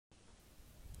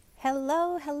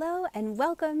Hello, hello, and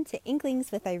welcome to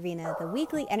Inklings with Irina, the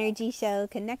weekly energy show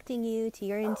connecting you to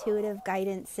your intuitive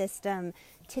guidance system.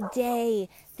 Today,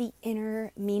 the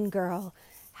inner mean girl.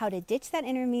 How to ditch that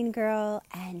inner mean girl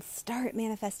and start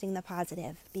manifesting the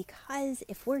positive. Because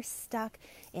if we're stuck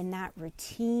in that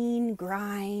routine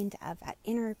grind of that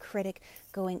inner critic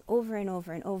going over and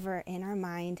over and over in our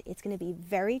mind, it's going to be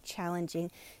very challenging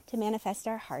to manifest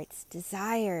our heart's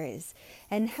desires.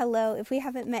 And hello, if we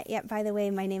haven't met yet, by the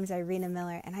way, my name is Irina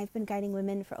Miller, and I've been guiding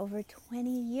women for over 20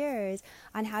 years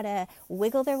on how to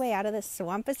wiggle their way out of the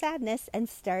swamp of sadness and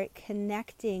start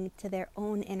connecting to their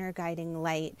own inner guiding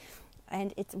light.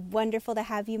 And it's wonderful to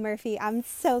have you, Murphy. I'm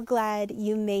so glad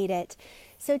you made it.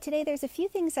 So today there's a few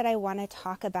things that I want to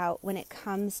talk about when it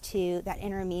comes to that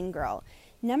inner mean girl.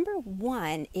 Number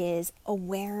one is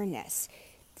awareness.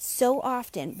 So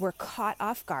often we're caught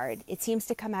off guard. It seems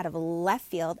to come out of left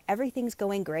field. Everything's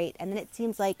going great. And then it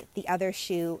seems like the other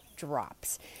shoe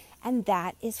drops. And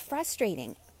that is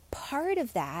frustrating. Part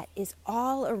of that is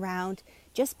all around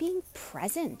just being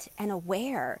present and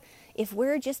aware. If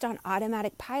we're just on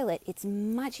automatic pilot, it's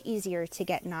much easier to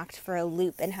get knocked for a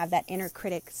loop and have that inner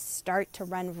critic start to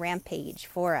run rampage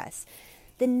for us.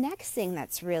 The next thing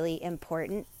that's really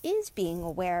important is being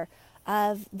aware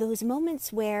of those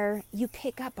moments where you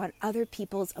pick up on other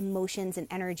people's emotions and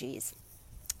energies.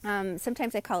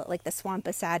 Sometimes I call it like the swamp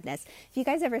of sadness. If you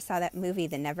guys ever saw that movie,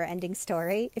 The Never Ending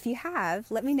Story, if you have,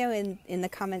 let me know in the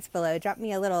comments below. Drop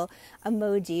me a little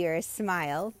emoji or a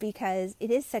smile, because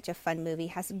it is such a fun movie,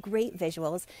 has great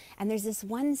visuals. And there's this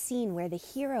one scene where the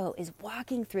hero is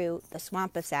walking through the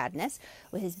swamp of sadness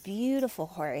with his beautiful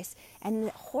horse, and the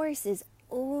horse is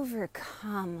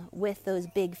overcome with those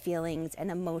big feelings and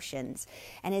emotions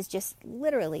and is just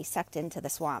literally sucked into the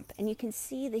swamp. And you can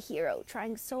see the hero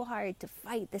trying so hard to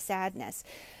fight the sadness.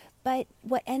 But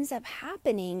what ends up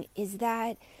happening is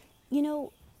that,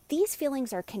 these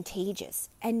feelings are contagious.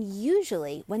 And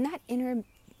usually when that inner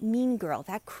mean girl,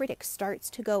 that critic starts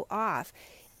to go off,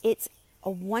 it's a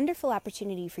wonderful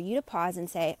opportunity for you to pause and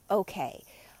say, okay,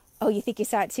 oh, you think you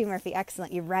saw it too, Murphy?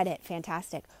 Excellent. You read it.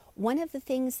 Fantastic. One of the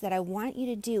things that I want you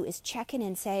to do is check in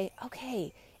and say,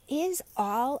 okay, is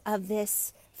all of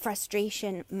this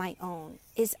frustration my own?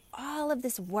 Is all of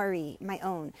this worry my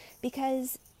own?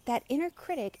 Because that inner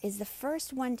critic is the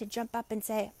first one to jump up and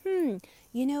say,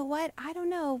 you know what? I don't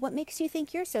know. What makes you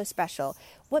think you're so special?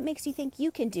 What makes you think you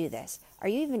can do this? Are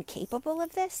you even capable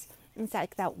of this? It's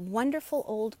like that wonderful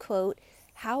old quote,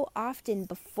 how often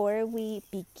before we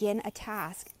begin a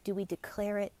task do we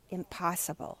declare it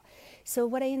impossible? So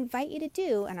what I invite you to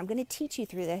do, and I'm going to teach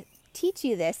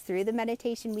you this through the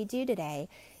meditation we do today,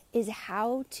 is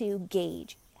how to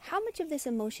gauge how much of this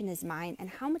emotion is mine and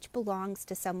how much belongs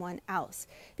to someone else.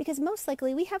 Because most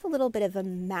likely we have a little bit of a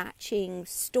matching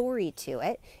story to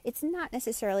it. It's not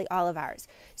necessarily all of ours.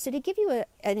 So to give you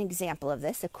an example of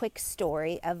this, a quick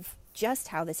story of just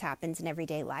how this happens in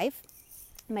everyday life.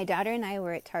 My daughter and I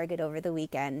were at Target over the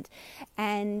weekend,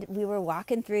 and we were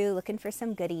walking through looking for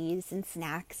some goodies and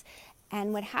snacks.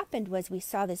 And what happened was we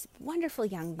saw this wonderful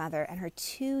young mother and her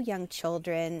two young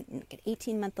children, like an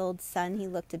 18-month-old son he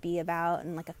looked to be about,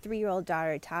 and like a 3-year-old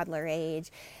daughter, toddler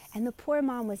age. And the poor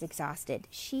mom was exhausted.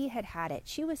 She had had it.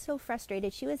 She was so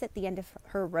frustrated. She was at the end of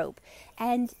her rope.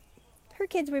 And her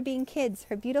kids were being kids.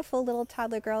 Her beautiful little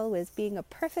toddler girl was being a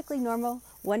perfectly normal,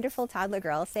 wonderful toddler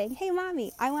girl saying, hey,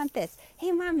 mommy, I want this.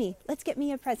 Hey, mommy, let's get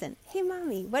me a present. Hey,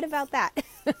 mommy, what about that?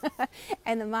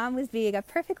 And the mom was being a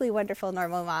perfectly wonderful,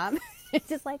 normal mom. It's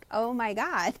just like, oh my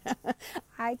God,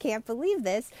 I can't believe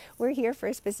this. We're here for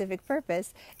a specific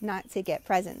purpose, not to get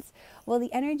presents. Well,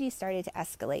 the energy started to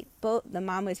escalate. The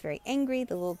mom was very angry.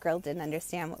 The little girl didn't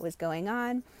understand what was going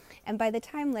on. And by the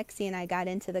time Lexi and I got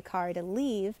into the car to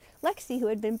leave, Lexi, who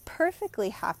had been perfectly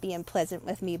happy and pleasant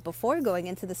with me before going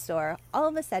into the store, all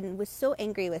of a sudden was so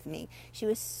angry with me. She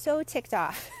was so ticked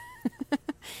off.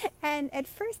 And at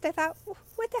first I thought,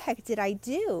 what the heck did I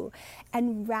do?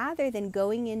 And rather than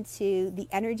going into the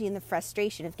energy and the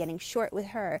frustration of getting short with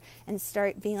her and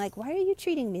start being like, why are you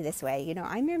treating me this way?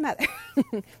 I'm your mother.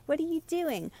 What are you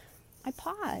doing? I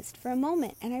paused for a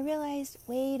moment and I realized,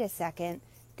 wait a second.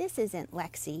 This isn't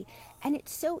Lexi. And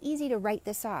it's so easy to write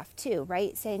this off too,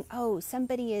 right? Saying, oh,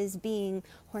 somebody is being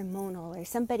hormonal or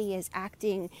somebody is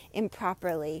acting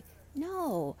improperly.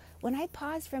 No. When I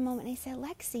paused for a moment, I said,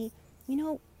 Lexi,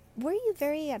 were you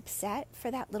very upset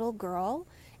for that little girl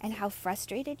and how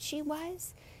frustrated she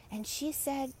was? And she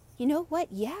said, you know what?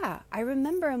 Yeah, I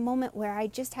remember a moment where I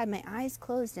just had my eyes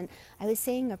closed and I was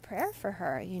saying a prayer for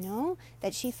her,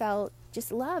 that she felt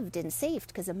just loved and safe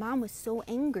because the mom was so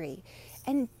angry.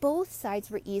 And both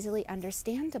sides were easily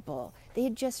understandable. They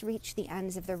had just reached the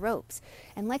ends of the ropes.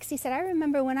 And Lexi said, I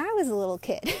remember when I was a little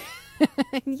kid.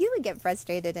 You would get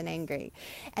frustrated and angry.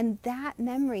 And that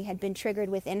memory had been triggered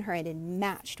within her and it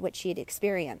matched what she had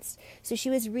experienced. So she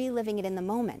was reliving it in the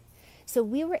moment. So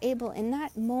we were able in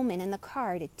that moment in the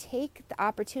car to take the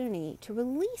opportunity to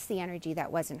release the energy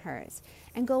that wasn't hers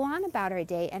and go on about our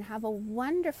day and have a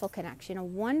wonderful connection, a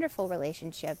wonderful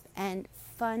relationship, and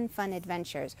fun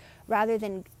adventures rather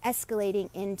than escalating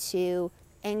into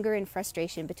anger and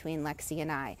frustration between Lexi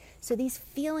and I. So these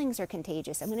feelings are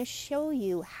contagious. I'm going to show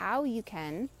you how you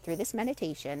can, through this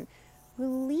meditation,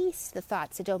 release the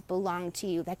thoughts that don't belong to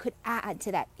you that could add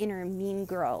to that inner mean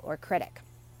girl or critic.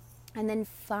 And then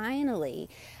finally,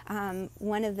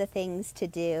 one of the things to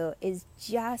do is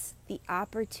just the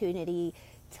opportunity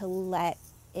to let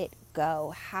it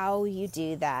go. How you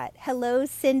do that. Hello,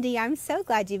 Cindy. I'm so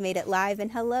glad you made it live.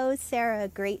 And hello, Sarah.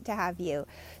 Great to have you.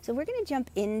 So we're going to jump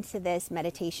into this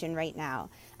meditation right now.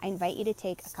 I invite you to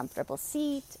take a comfortable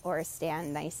seat or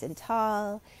stand nice and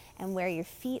tall. And where your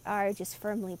feet are, just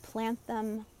firmly plant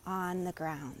them on the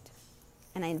ground.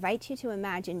 And I invite you to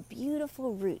imagine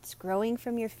beautiful roots growing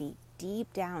from your feet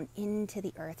deep down into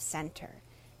the earth center,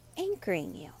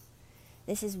 anchoring you.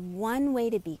 This is one way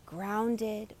to be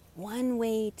grounded, one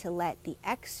way to let the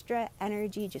extra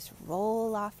energy just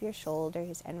roll off your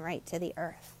shoulders and right to the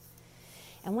earth.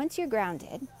 And once you're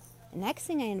grounded, the next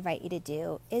thing I invite you to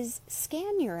do is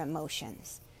scan your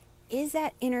emotions. Is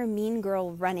that inner mean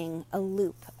girl running a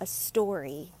loop, a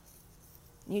story?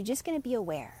 You're just going to be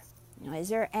aware. Is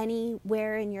there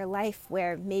anywhere in your life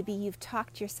where maybe you've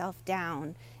talked yourself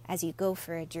down as you go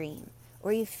for a dream,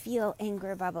 or you feel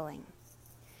anger bubbling?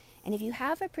 And if you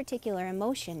have a particular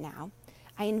emotion now,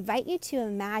 I invite you to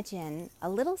imagine a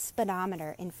little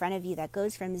speedometer in front of you that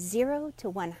goes from 0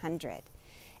 to 100.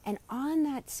 And on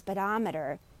that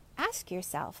speedometer, ask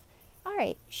yourself, all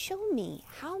right, show me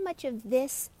how much of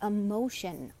this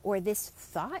emotion or this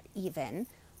thought even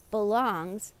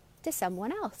belongs to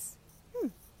someone else.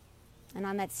 And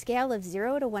on that scale of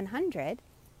 0 to 100,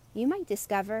 you might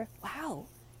discover, wow,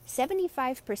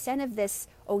 75% of this,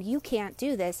 oh, you can't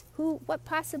do this. What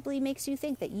possibly makes you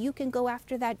think that you can go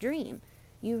after that dream?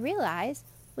 You realize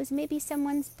was maybe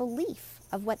someone's belief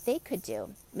of what they could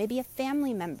do. Maybe a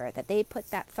family member that they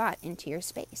put that thought into your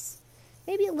space.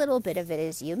 Maybe a little bit of it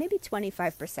is you, maybe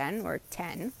 25% or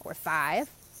 10 or 5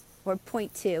 or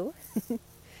 0.2.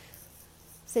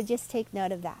 So just take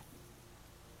note of that.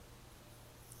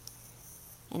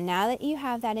 And now that you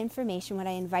have that information, what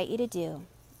I invite you to do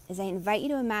is I invite you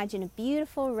to imagine a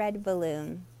beautiful red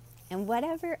balloon, and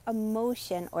whatever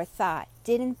emotion or thought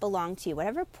didn't belong to you,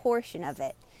 whatever portion of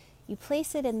it, you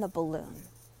place it in the balloon.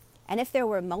 And if there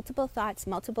were multiple thoughts,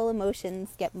 multiple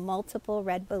emotions, get multiple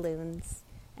red balloons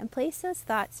and place those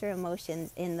thoughts or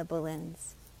emotions in the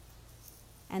balloons.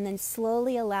 And then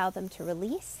slowly allow them to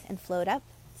release and float up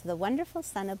to the wonderful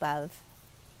sun above,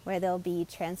 where they'll be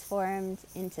transformed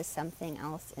into something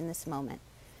else in this moment.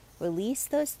 Release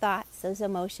those thoughts, those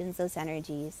emotions, those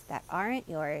energies that aren't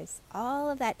yours, all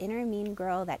of that inner mean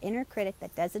girl, that inner critic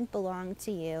that doesn't belong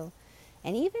to you.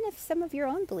 And even if some of your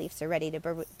own beliefs are ready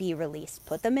to be released,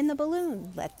 put them in the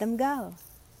balloon, let them go.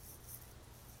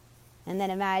 And then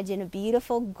imagine a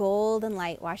beautiful golden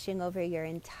light washing over your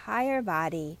entire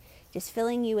body, just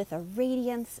filling you with a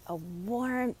radiance, a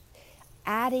warmth,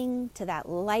 adding to that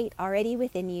light already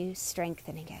within you,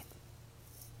 strengthening it.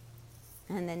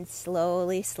 And then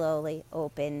slowly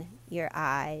open your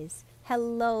eyes.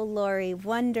 Hello, Lori.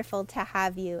 Wonderful to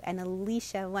have you. And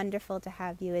Alicia, wonderful to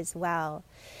have you as well.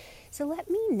 So let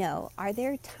me know, are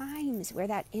there times where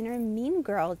that inner mean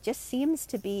girl just seems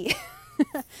to be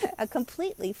a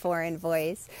completely foreign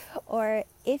voice? Or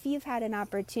if you've had an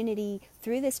opportunity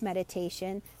through this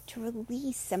meditation to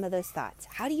release some of those thoughts,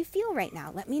 how do you feel right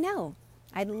now? Let me know.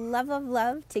 I'd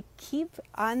love to keep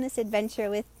on this adventure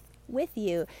with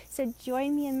you. So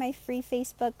join me in my free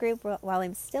Facebook group while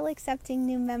I'm still accepting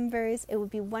new members. It would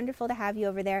be wonderful to have you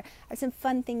over there. I have some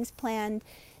fun things planned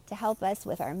to help us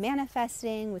with our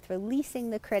manifesting, with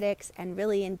releasing the critics, and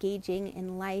really engaging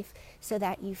in life so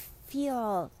that you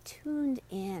feel tuned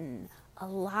in,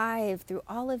 alive through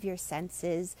all of your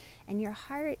senses, and your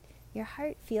heart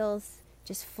feels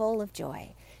just full of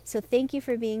joy. So thank you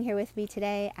for being here with me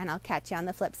today, and I'll catch you on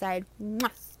the flip side. Mwah!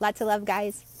 Lots of love,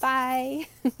 guys. Bye.